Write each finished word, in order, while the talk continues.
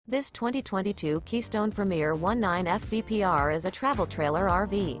This 2022 Keystone Premier 19 FBPR is a travel trailer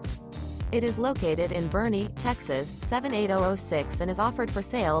RV. It is located in Boerne, Texas, 78006 and is offered for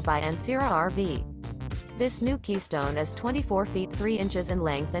sale by Ancira RV. This new Keystone is 24 feet 3 inches in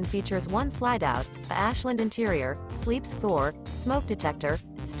length and features one slideout, a Ashland interior, sleeps 4, smoke detector,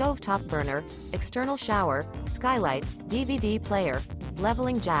 stovetop burner, external shower, skylight, DVD player,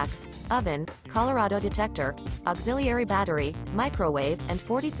 leveling jacks, oven, Colorado Detector, auxiliary battery, microwave, and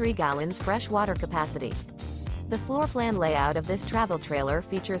 43 gallons fresh water capacity. The floor plan layout of this travel trailer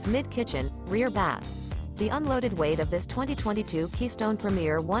features mid-kitchen, rear bath. The unloaded weight of this 2022 Keystone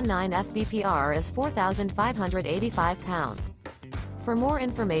Premier 19 FBPR is 4,585 pounds. For more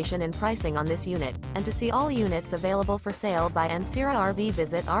information and pricing on this unit, and to see all units available for sale by Ancira RV,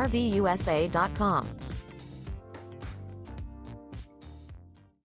 visit RVUSA.com.